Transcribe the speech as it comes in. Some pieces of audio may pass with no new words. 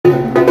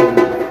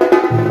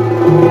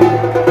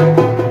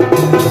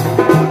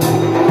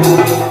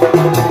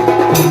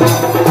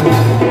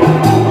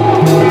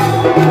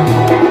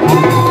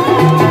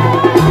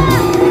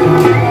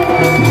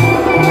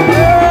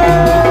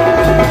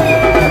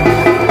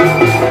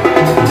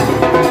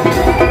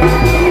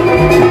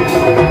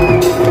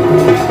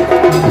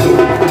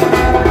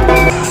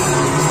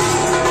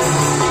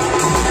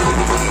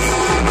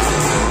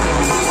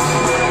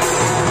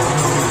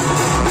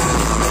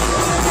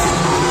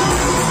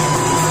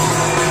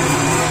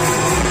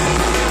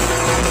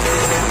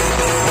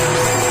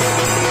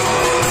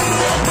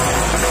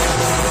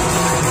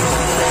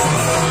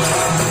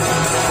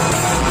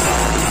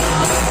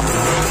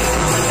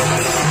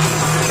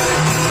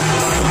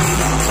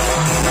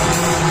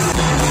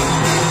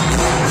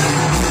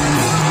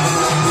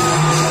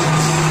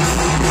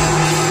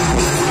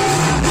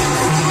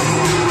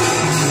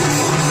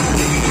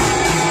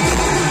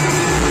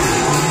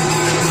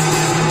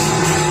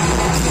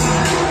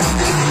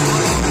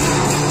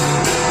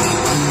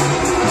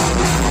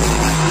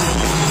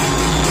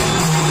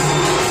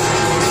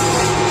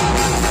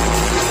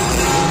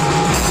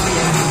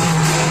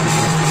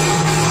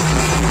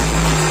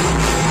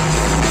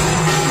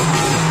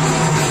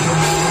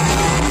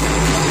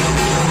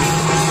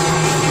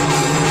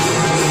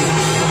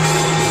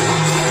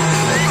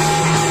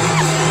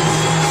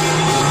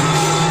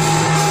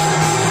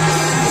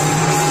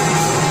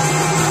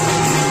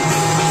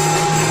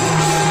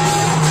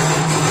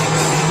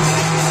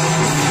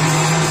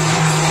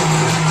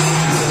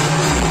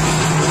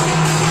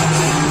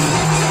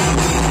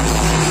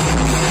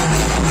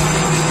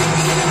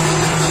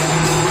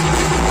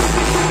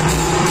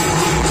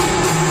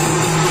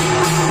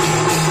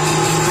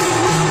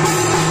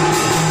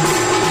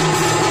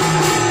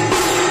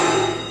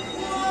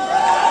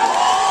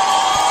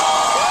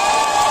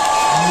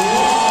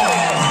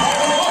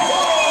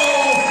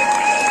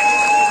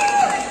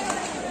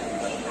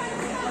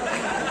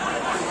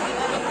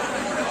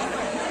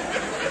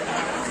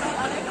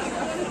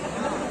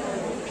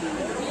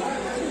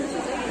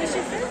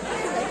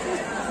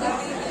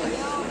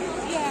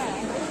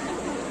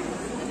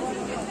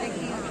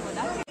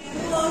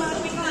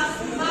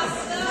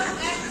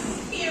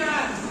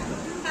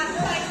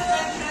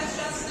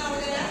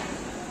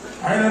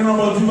I don't know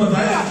about you, but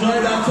I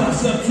enjoyed that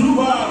concept too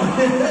bad.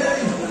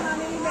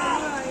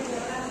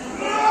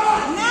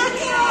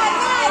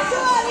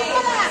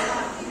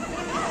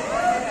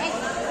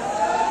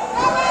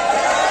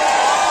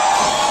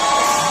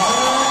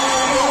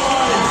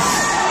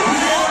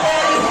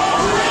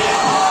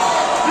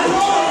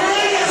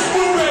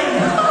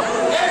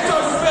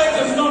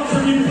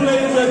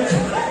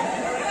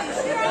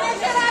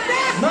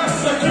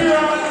 Master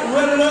Kiran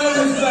will learn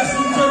his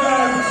lesson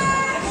tonight.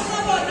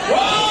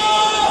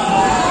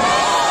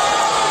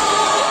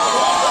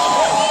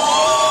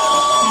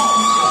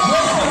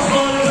 This is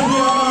going to be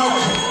a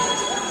match.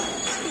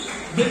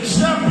 The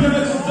champion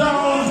is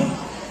down.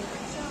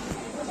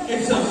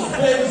 Ace of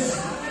Spades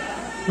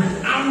with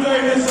anger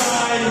in his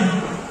eye.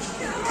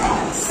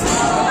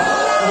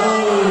 Oh,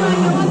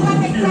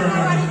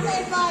 Kiran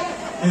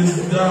is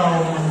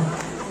down.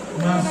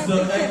 Master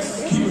X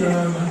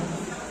Kiran.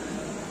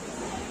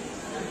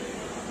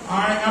 I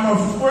am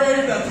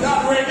afraid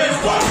that ring is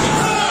going to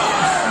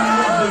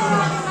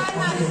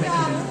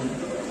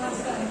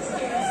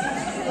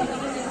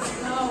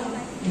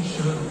You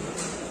should.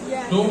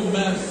 Don't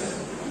mess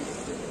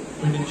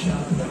with the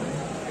champion.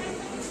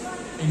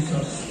 Ace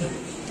of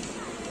Spades.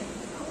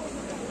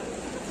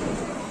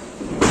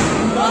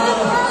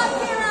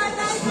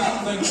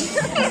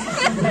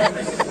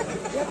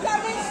 You're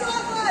coming so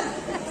good.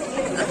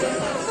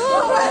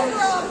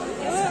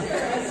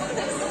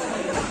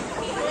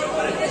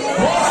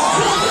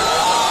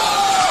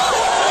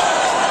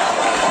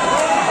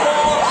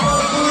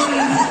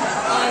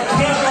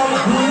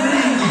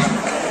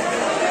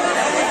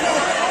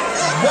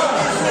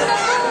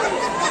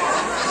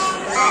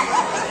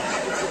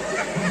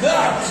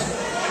 That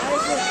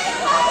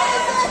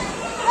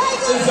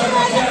is a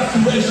death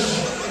wish.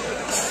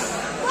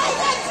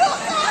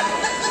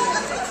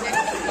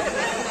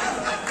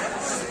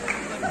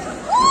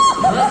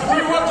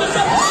 Referee, what is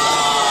it?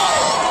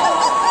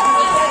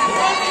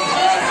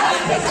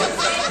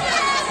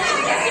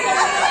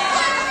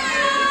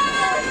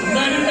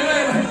 Many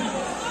men.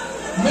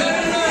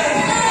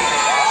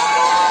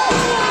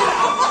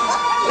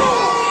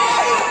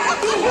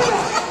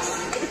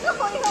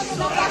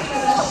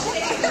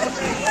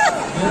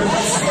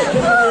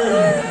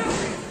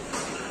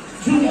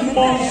 Two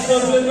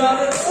monsters in that.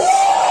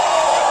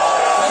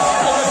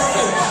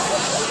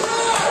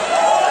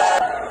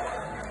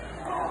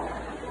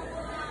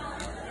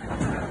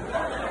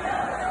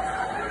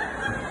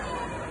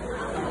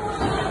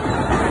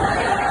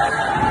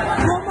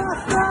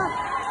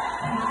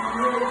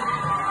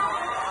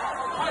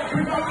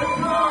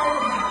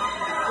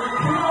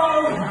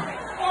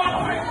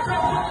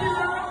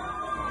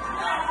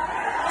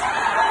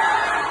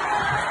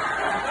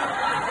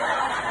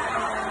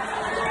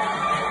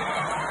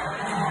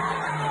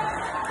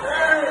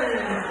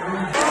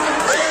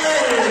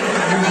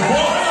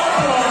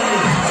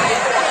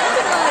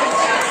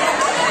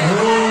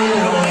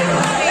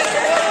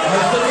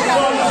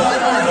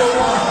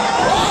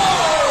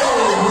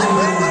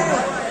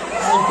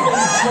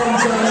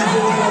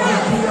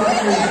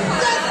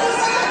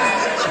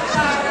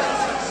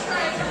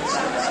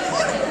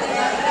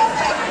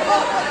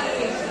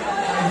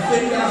 I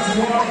think that's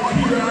what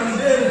Kiran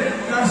did.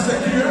 That's the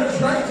Kiran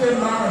tried to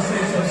embarrass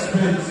Ace of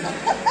Spades.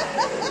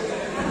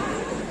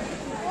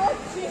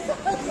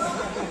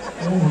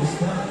 What was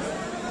that?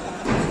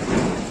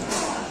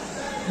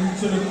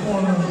 Into the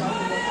corner.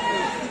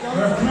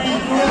 Referee.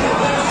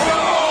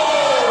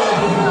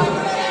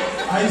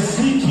 I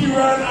see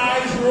Kiran's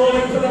eyes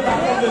rolling to the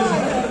back of his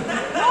head.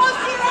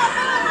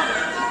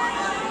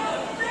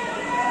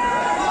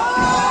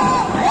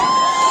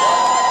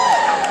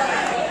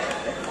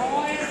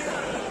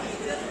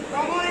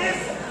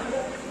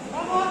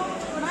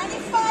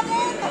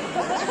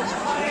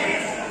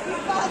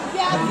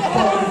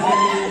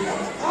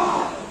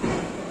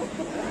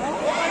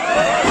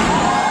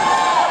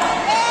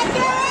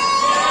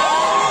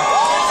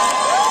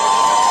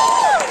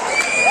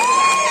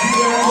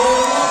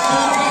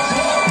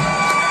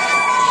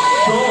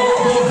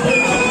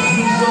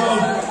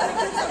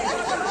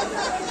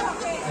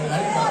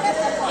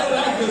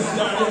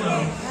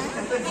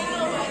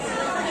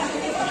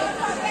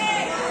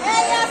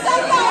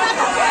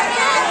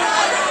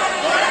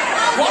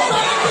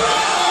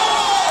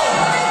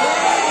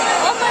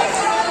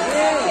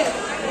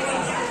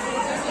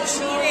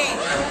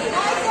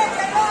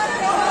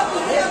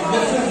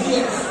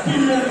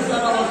 Experience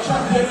that our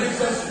champion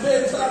Ace of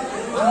Spades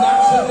and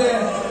that's it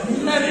there.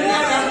 Many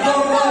men have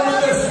gone wrong with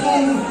this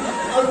move.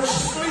 A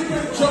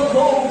sleeping jump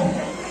home.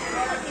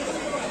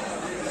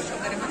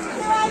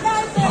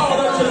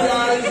 Powder to the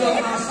eyes of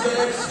Master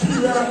X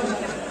Kiran.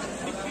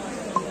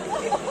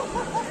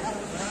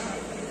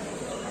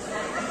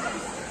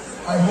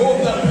 I hope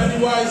that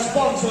Pennywise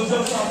sponsors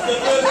us after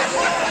this.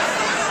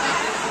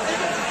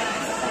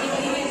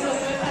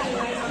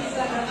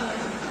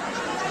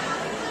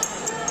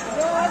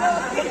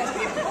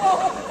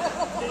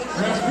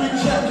 Referee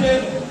check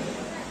in.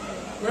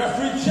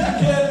 Referee check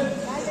in.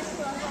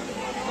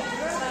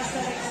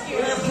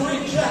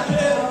 Referee check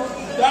in.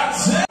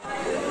 That's it.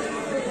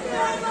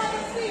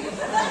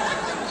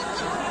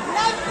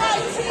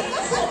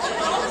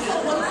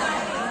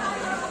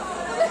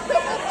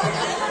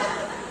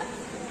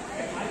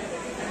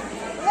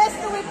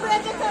 Listen, we pray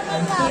to come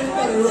and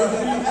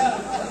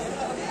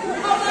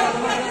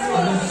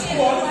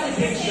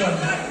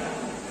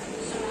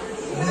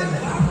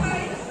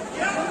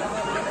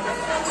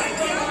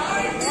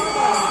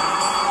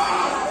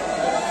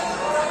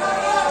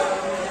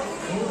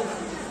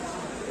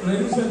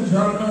Ladies and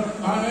gentlemen,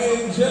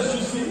 I just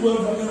received word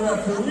from the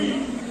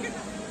referee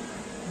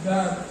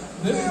that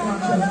this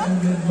match has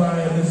ended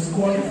by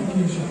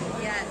disqualification.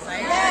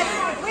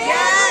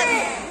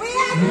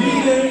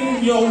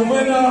 Leading your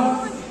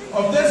winner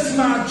of this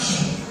match,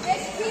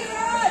 It's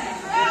Kiran!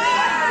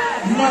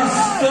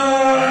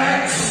 Master